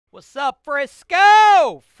What's up,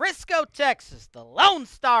 Frisco? Frisco, Texas, the Lone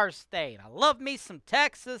Star State. I love me some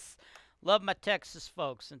Texas. Love my Texas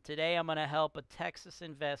folks. And today I'm going to help a Texas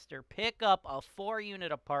investor pick up a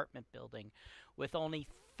 4-unit apartment building with only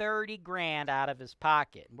 30 grand out of his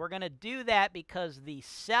pocket. And we're going to do that because the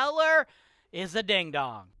seller is a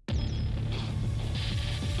ding-dong.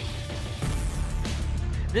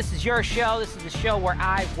 This is your show. This is the show where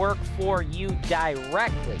I work for you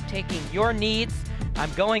directly, taking your needs.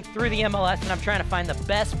 I'm going through the MLS, and I'm trying to find the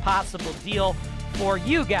best possible deal for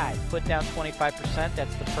you guys. Put down 25%.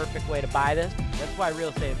 That's the perfect way to buy this. That's why real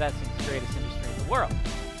estate investing is the greatest industry in the world.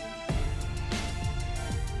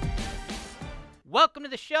 Welcome to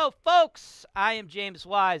the show, folks. I am James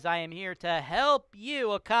Wise. I am here to help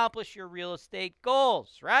you accomplish your real estate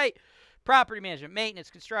goals, right? Property management, maintenance,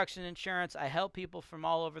 construction, insurance. I help people from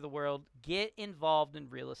all over the world get involved in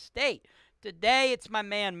real estate. Today, it's my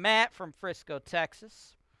man Matt from Frisco,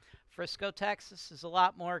 Texas. Frisco, Texas is a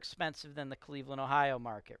lot more expensive than the Cleveland, Ohio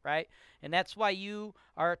market, right? And that's why you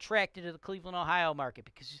are attracted to the Cleveland, Ohio market,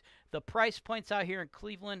 because the price points out here in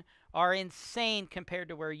Cleveland are insane compared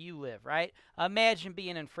to where you live, right? Imagine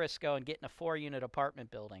being in Frisco and getting a 4-unit apartment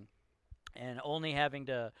building and only having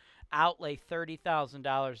to outlay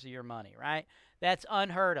 $30,000 of your money, right? That's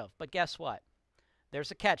unheard of. But guess what?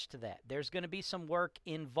 There's a catch to that. There's going to be some work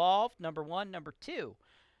involved, number one. Number two,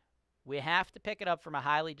 we have to pick it up from a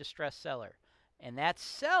highly distressed seller. And that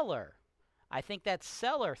seller, I think that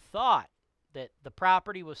seller thought that the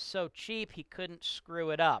property was so cheap he couldn't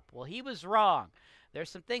screw it up. Well, he was wrong. There's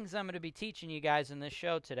some things I'm going to be teaching you guys in this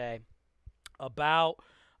show today about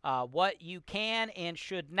what you can and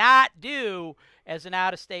should not do as an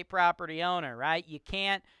out-of-state property owner, right? You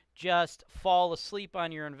can't just fall asleep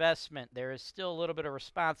on your investment. There is still a little bit of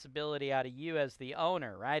responsibility out of you as the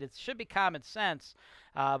owner, right? It should be common sense,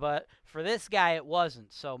 but for this guy, it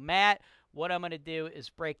wasn't. So, Matt, what I'm going to do is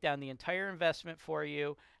break down the entire investment for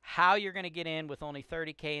you, how you're going to get in with only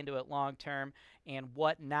 $30K into it long term, and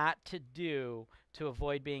what not to do to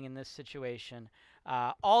avoid being in this situation.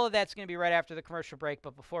 All of that's going to be right after the commercial break,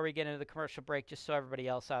 but before we get into the commercial break, just so everybody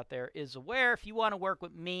else out there is aware, if you want to work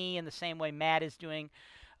with me in the same way Matt is doing,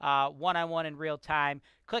 one-on-one in real time,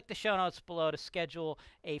 click the show notes below to schedule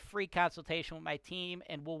a free consultation with my team,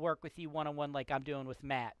 and we'll work with you one-on-one like I'm doing with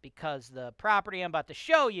Matt, because the property I'm about to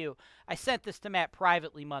show you, I sent this to Matt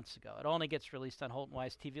privately months ago. It only gets released on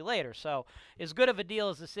HoltonWiseTV later, so as good of a deal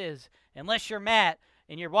as this is, unless you're Matt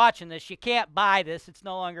and you're watching this, you can't buy this. It's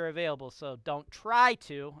no longer available, so don't try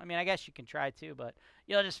to. I mean, I guess you can try to, but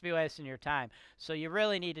you'll just be wasting your time. So you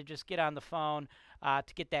really need to just get on the phone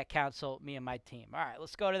to get that consult with me and my team. All right,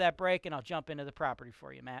 let's go to that break, and I'll jump into the property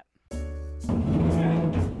for you, Matt.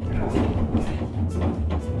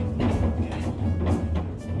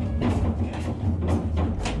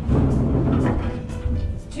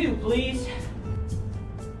 2, please.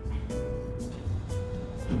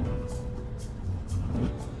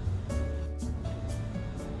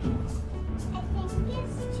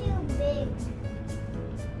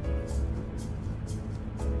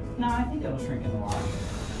 No, I think it'll shrink in the water.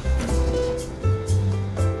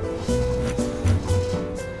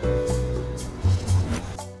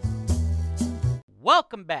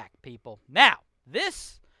 Welcome back, people. Now,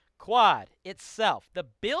 this quad itself, the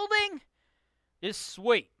building is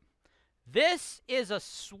sweet. This is a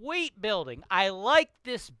sweet building. I like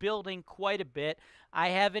this building quite a bit. I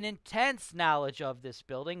have an intense knowledge of this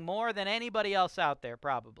building, more than anybody else out there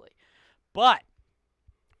probably. But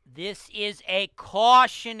this is a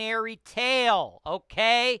cautionary tale,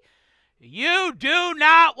 okay? You do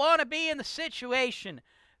not want to be in the situation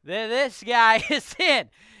that this guy is in.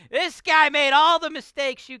 This guy made all the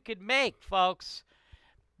mistakes you could make, folks.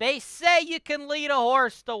 They say you can lead a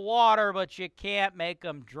horse to water, but you can't make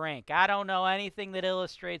him drink. I don't know anything that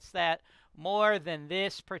illustrates that more than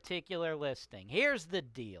this particular listing. Here's the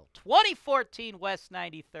deal. 2014 West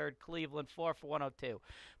 93rd, Cleveland, 4 for 102.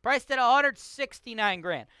 Priced at $169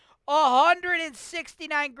 grand.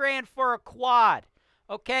 $169 grand for a quad.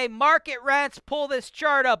 Okay, market rents, pull this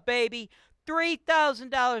chart up, baby.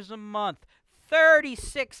 $3,000 a month.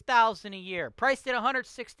 $36,000 a year. Priced at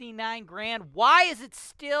 $169 grand. Why is it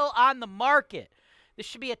still on the market? This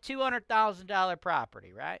should be a $200,000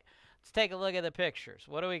 property, right? Let's take a look at the pictures.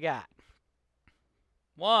 What do we got?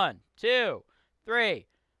 1, 2, 3,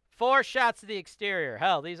 4 shots of the exterior.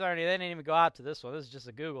 Hell, they didn't even go out to this one. This is just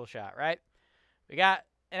a Google shot, right? We got,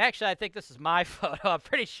 and actually I think this is my photo. I'm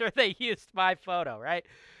pretty sure they used my photo, right?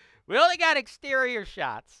 We only got exterior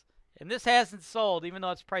shots, and this hasn't sold, even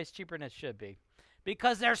though it's priced cheaper than it should be,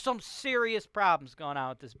 because there's some serious problems going on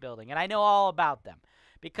with this building, and I know all about them,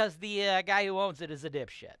 because the guy who owns it is a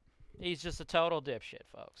dipshit. He's just a total dipshit,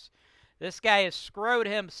 folks. This guy has screwed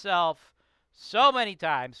himself so many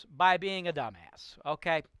times by being a dumbass,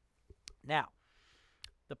 okay? Now,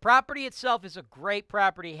 the property itself is a great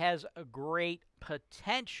property, has a great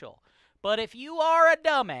potential. But if you are a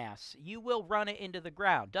dumbass, you will run it into the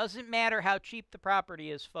ground. Doesn't matter how cheap the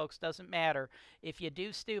property is, folks. Doesn't matter. If you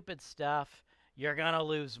do stupid stuff, you're going to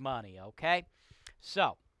lose money, okay?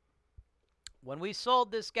 So, when we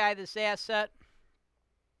sold this guy this asset,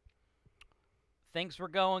 things were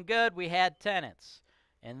going good. We had tenants.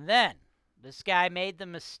 And then this guy made the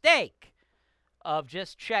mistake of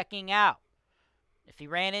just checking out. If he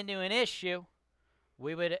ran into an issue,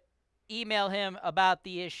 we would email him about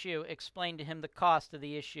the issue, explain to him the cost of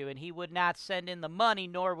the issue, and he would not send in the money,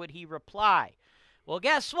 nor would he reply. Well,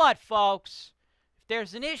 guess what, folks? If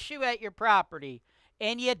there's an issue at your property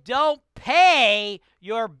and you don't pay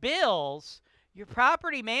your bills, your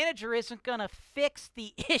property manager isn't going to fix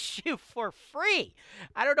the issue for free.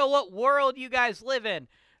 I don't know what world you guys live in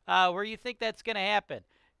where you think that's going to happen.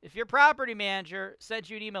 If your property manager sends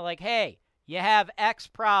you an email like, hey, you have X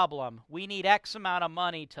problem, we need X amount of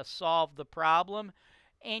money to solve the problem,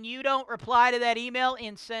 and you don't reply to that email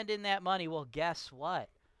and send in that money, well, guess what?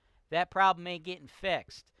 That problem ain't getting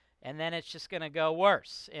fixed, and then it's just going to go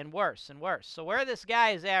worse and worse and worse. So where this guy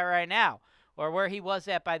is at right now, or where he was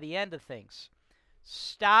at by the end of things,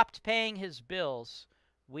 stopped paying his bills,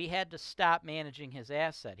 we had to stop managing his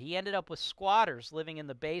asset. He ended up with squatters living in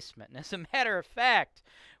the basement. And as a matter of fact,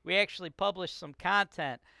 we actually published some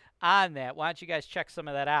content on that. Why don't you guys check some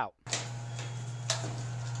of that out?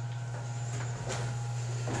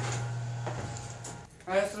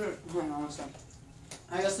 I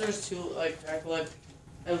guess there's two, like, I feel like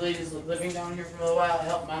a lady's living down here for a little while. I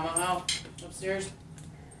helped my mom out upstairs.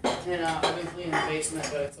 And I've been cleaning the basement,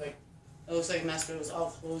 but it's like, it looks like messed, but it was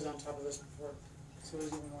all clothes on top of this before. So it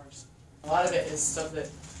was even worse. A lot of it is stuff that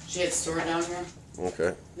she had stored down here.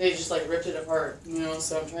 Okay. They just like ripped it apart, you know,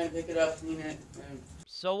 so I'm trying to pick it up, clean it.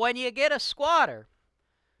 So when you get a squatter,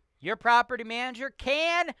 your property manager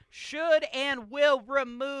can, should, and will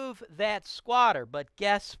remove that squatter. But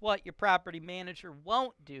guess what your property manager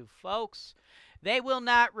won't do, folks? They will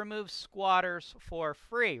not remove squatters for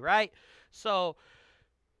free, right? So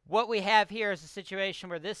what we have here is a situation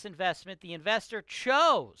where this investment, the investor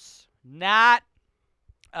chose not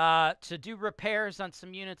to do repairs on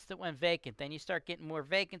some units that went vacant. Then you start getting more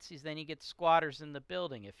vacancies, then you get squatters in the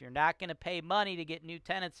building. If you're not going to pay money to get new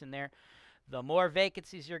tenants in there, the more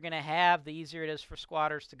vacancies you're going to have, the easier it is for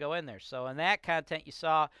squatters to go in there. So in that content you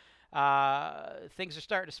saw things are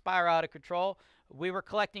starting to spiral out of control. We were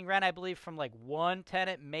collecting rent, I believe, from like one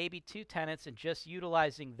tenant, maybe two tenants, and just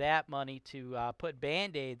utilizing that money to put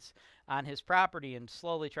Band-Aids on his property and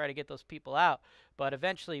slowly try to get those people out. But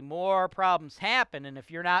eventually more problems happen, and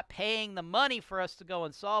if you're not paying the money for us to go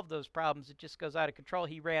and solve those problems, it just goes out of control.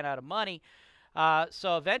 He ran out of money.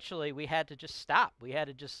 So eventually we had to just stop. We had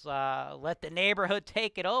to just let the neighborhood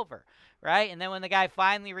take it over, right? And then when the guy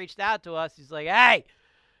finally reached out to us, he's like, hey,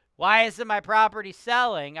 why isn't my property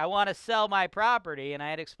selling? I want to sell my property. And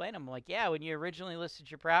I had explained to him, like, yeah, when you originally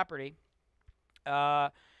listed your property,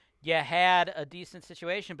 you had a decent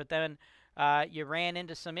situation, but then you ran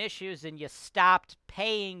into some issues and you stopped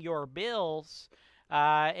paying your bills,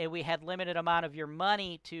 and we had limited amount of your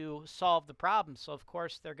money to solve the problem. So, of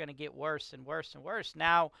course, they're going to get worse and worse and worse.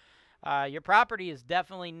 Now, your property is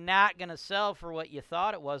definitely not going to sell for what you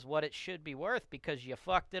thought it was, what it should be worth, because you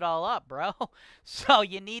fucked it all up, bro. So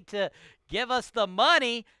you need to give us the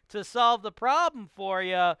money to solve the problem for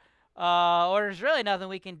you, or there's really nothing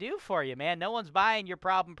we can do for you, man. No one's buying your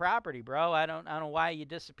problem property, bro. I don't know why you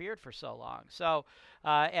disappeared for so long. So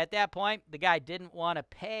at that point, the guy didn't want to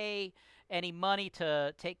pay any money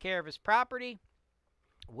to take care of his property.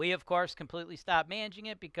 We, of course, completely stopped managing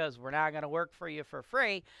it because we're not going to work for you for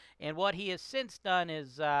free. And what he has since done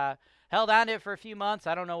is held on to it for a few months.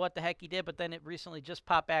 I don't know what the heck he did, but then it recently just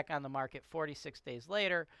popped back on the market 46 days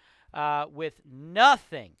later with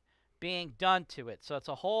nothing being done to it. So it's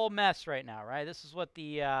a whole mess right now, right? This is what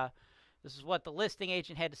the listing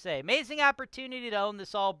agent had to say. Amazing opportunity to own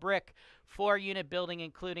this all-brick 4-unit building,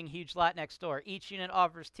 including huge lot next door. Each unit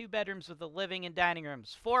offers 2 bedrooms with a living and dining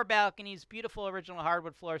rooms, 4 balconies, beautiful original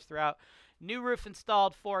hardwood floors throughout. New roof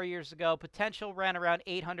installed 4 years ago. Potential rent around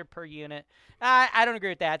 $800 per unit. I don't agree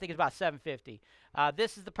with that. I think it's about $750.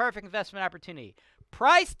 This is the perfect investment opportunity.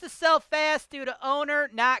 Price to sell fast due to owner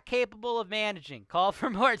not capable of managing. Call for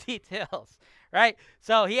more details. Right?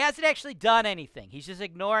 So he hasn't actually done anything. He's just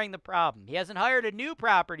ignoring the problem. He hasn't hired a new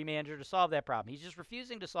property manager to solve that problem. He's just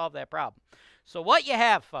refusing to solve that problem. So what you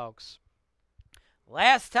have, folks,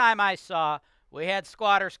 last time I saw, we had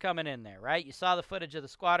squatters coming in there, right? You saw the footage of the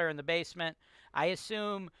squatter in the basement. I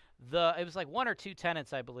assume it was like 1 or 2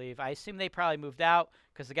 tenants, I believe. I assume they probably moved out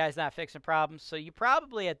because the guy's not fixing problems. So you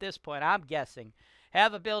probably, at this point, I'm guessing,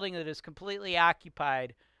 have a building that is completely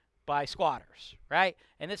occupied by squatters, right?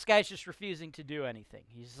 And this guy's just refusing to do anything.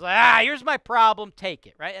 He's like, here's my problem, take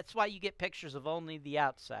it, right? That's why you get pictures of only the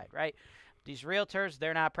outside, right? These realtors,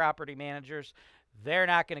 they're not property managers. They're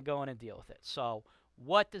not going to go in and deal with it. So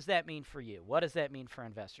what does that mean for you? What does that mean for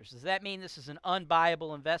investors? Does that mean this is an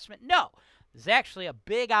unbuyable investment? No. This is actually a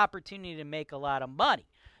big opportunity to make a lot of money.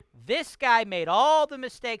 This guy made all the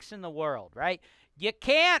mistakes in the world, right? You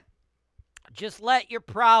can't just let your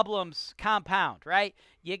problems compound, right?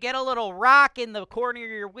 You get a little rock in the corner of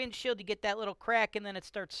your windshield, you get that little crack, and then it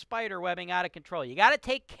starts spider webbing out of control. You got to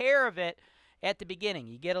take care of it at the beginning.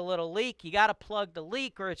 You get a little leak, you got to plug the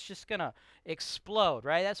leak or it's just going to explode,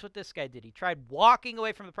 right? That's what this guy did. He tried walking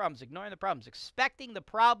away from the problems, ignoring the problems, expecting the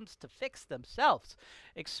problems to fix themselves,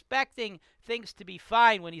 expecting things to be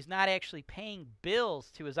fine when he's not actually paying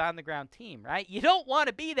bills to his on-the-ground team, right? You don't want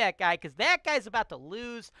to be that guy because that guy's about to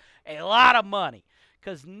lose a lot of money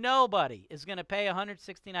because nobody is going to pay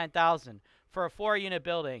 $169,000 for a 4-unit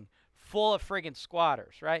building full of friggin'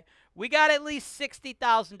 squatters, right? We got at least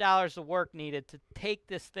 $60,000 of work needed to take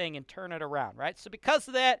this thing and turn it around, right? So because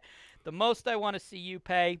of that, the most I want to see you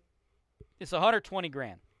pay is $120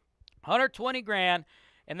 grand. $120 grand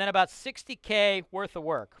and then about $60K worth of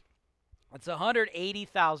work. It's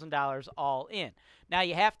 $180,000 all in. Now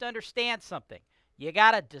you have to understand something. You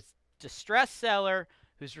got a distressed seller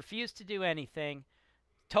who's refused to do anything,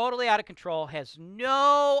 totally out of control, has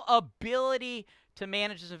no ability to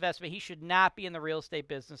manage his investment. He should not be in the real estate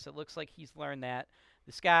business. It looks like he's learned that.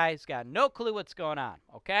 This guy's got no clue what's going on,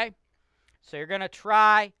 okay? So you're going to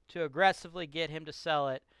try to aggressively get him to sell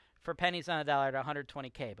it for pennies on a dollar to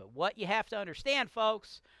 $120K. But what you have to understand,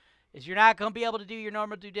 folks, is you're not going to be able to do your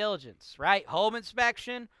normal due diligence, right? Home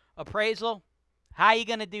inspection, appraisal, how are you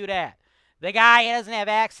going to do that? The guy doesn't have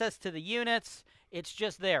access to the units. It's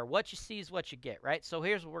just there. What you see is what you get, right? So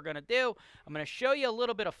here's what we're going to do. I'm going to show you a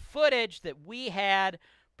little bit of footage that we had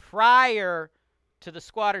prior to the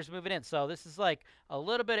squatters moving in. So this is like a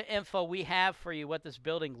little bit of info we have for you what this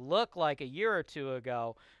building looked like a year or two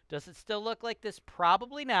ago. Does it still look like this?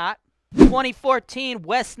 Probably not. 2014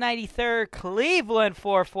 West 93rd, Cleveland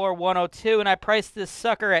 44102, and I priced this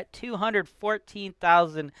sucker at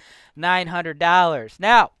 $214,900.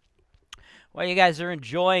 Now, while you guys are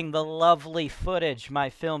enjoying the lovely footage my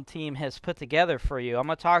film team has put together for you, I'm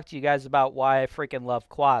going to talk to you guys about why I freaking love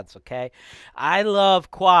quads, okay? I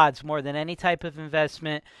love quads more than any type of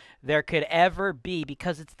investment there could ever be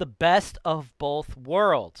because it's the best of both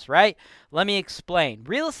worlds, right? Let me explain.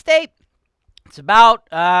 Real estate, it's about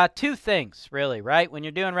 2 things, really, right? When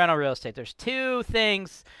you're doing rental real estate, there's 2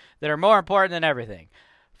 things that are more important than everything.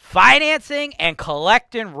 Financing and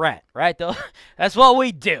collecting rent, right? That's what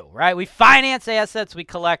we do, right? We finance assets, we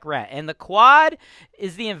collect rent. And the quad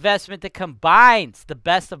is the investment that combines the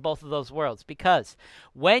best of both of those worlds because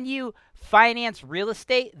when you finance real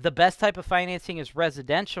estate, the best type of financing is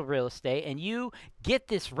residential real estate, and you get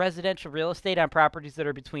this residential real estate on properties that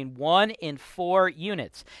are between 1 and 4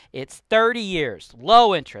 units. It's 30 years,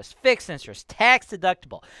 low interest, fixed interest, tax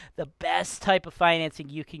deductible, the best type of financing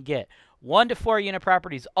you can get. 1 to 4 unit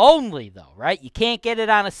properties only, though, right? You can't get it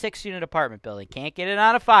on a 6-unit apartment building. Can't get it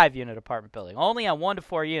on a 5-unit apartment building. Only on 1 to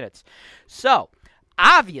 4 units. So,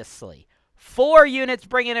 obviously, 4 units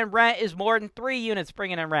bringing in rent is more than 3 units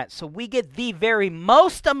bringing in rent. So we get the very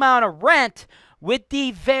most amount of rent with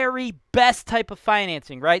the very best type of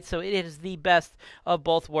financing, right? So it is the best of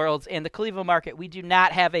both worlds. In the Cleveland market, we do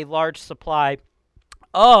not have a large supply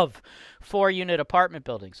of 4-unit apartment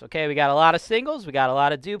buildings. Okay, we got a lot of singles, we got a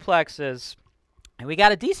lot of duplexes, and we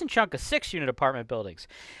got a decent chunk of 6-unit apartment buildings.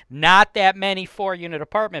 Not that many 4-unit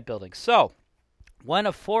apartment buildings. So when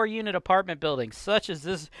a 4-unit apartment building, such as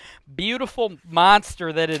this beautiful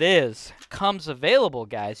monster that it is, comes available,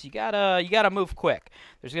 guys, you gotta move quick.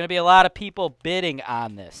 There's going to be a lot of people bidding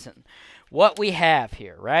on this. And what we have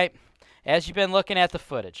here, right? As you've been looking at the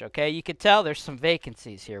footage, okay, you can tell there's some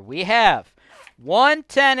vacancies here. We have 1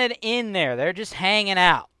 tenant in there. They're just hanging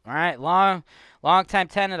out, all right? Long-time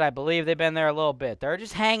tenant, I believe they've been there a little bit. They're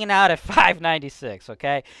just hanging out at $596,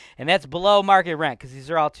 okay? And that's below market rent because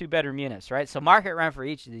these are all 2-bedroom units, right? So market rent for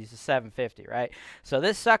each of these is $750, right? So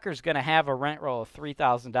this sucker's going to have a rent roll of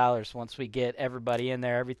 $3,000 once we get everybody in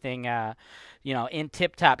there, everything, you know, in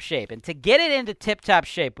tip-top shape. And to get it into tip-top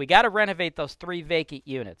shape, we got to renovate those 3 vacant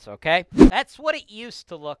units, okay? That's what it used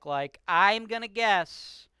to look like. I'm going to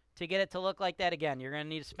guess to get it to look like that again, you're going to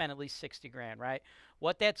need to spend at least 60 grand, right?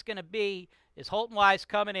 What that's going to be is HoltonWise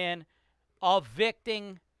coming in,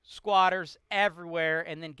 evicting squatters everywhere,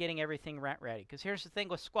 and then getting everything rent ready. Because here's the thing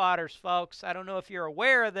with squatters, folks. I don't know if you're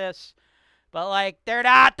aware of this, but, like, they're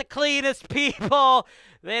not the cleanest people.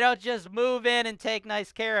 They don't just move in and take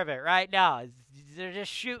nice care of it, right? No, they're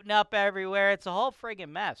just shooting up everywhere. It's a whole friggin'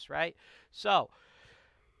 mess, right? So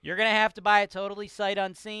you're going to have to buy it totally sight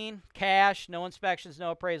unseen, cash, no inspections,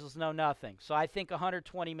 no appraisals, no nothing. So I think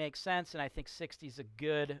 120 makes sense, and I think 60 is a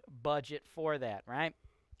good budget for that, right?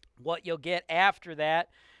 What you'll get after that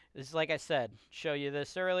is, like I said, show you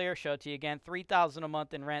this earlier, show it to you again, $3,000 a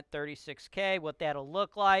month in rent, $36K. What that'll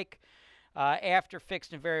look like after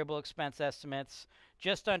fixed and variable expense estimates,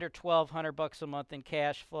 just under $1,200 a month in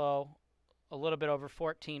cash flow, a little bit over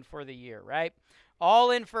 $14 for the year, right?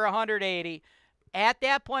 All in for $180. At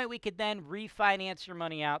that point, we could then refinance your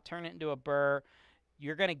money out, turn it into a BRRRR.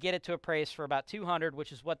 You're going to get it to appraise for about $200,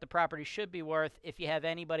 which is what the property should be worth if you have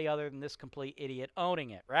anybody other than this complete idiot owning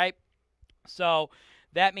it, right? So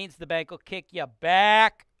that means the bank will kick you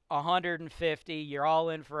back $150. You're all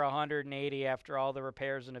in for $180 after all the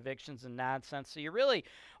repairs and evictions and nonsense. So you're really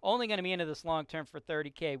only going to be into this long term for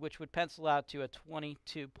 $30K, which would pencil out to a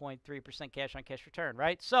 22.3% cash on cash return,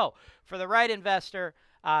 right? So for the right investor,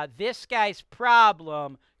 this guy's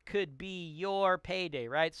problem could be your payday,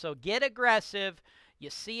 right? So get aggressive. You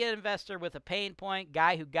see an investor with a pain point,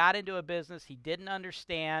 guy who got into a business he didn't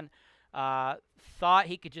understand, thought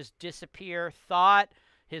he could just disappear, thought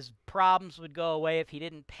his problems would go away if he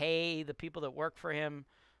didn't pay the people that work for him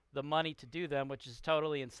the money to do them, which is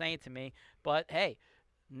totally insane to me. But hey,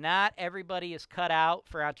 not everybody is cut out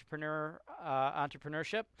for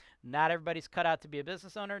entrepreneurship. Not everybody's cut out to be a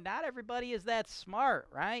business owner. Not everybody is that smart,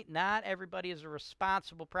 right? Not everybody is a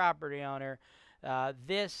responsible property owner.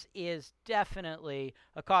 This is definitely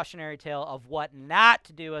a cautionary tale of what not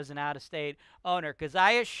to do as an out-of-state owner, because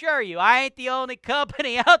I assure you, I ain't the only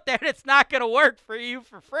company out there that's not going to work for you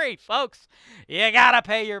for free, folks. You got to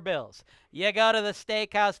pay your bills. You go to the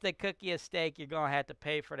steakhouse, they cook you a steak, you're going to have to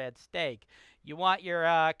pay for that steak. You want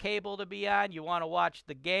your cable to be on, you want to watch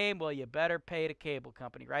the game, well, you better pay the cable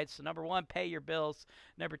company, right? So number one, pay your bills.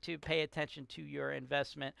 Number two, pay attention to your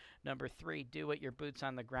investment. Number three, do what your boots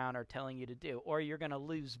on the ground are telling you to do, or you're going to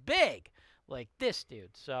lose big like this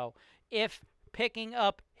dude. So if picking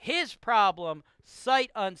up his problem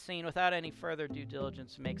sight unseen without any further due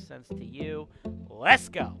diligence makes sense to you, let's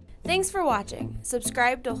go. Thanks for watching.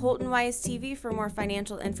 Subscribe to HoltonWise TV for more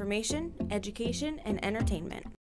financial information, education, and entertainment.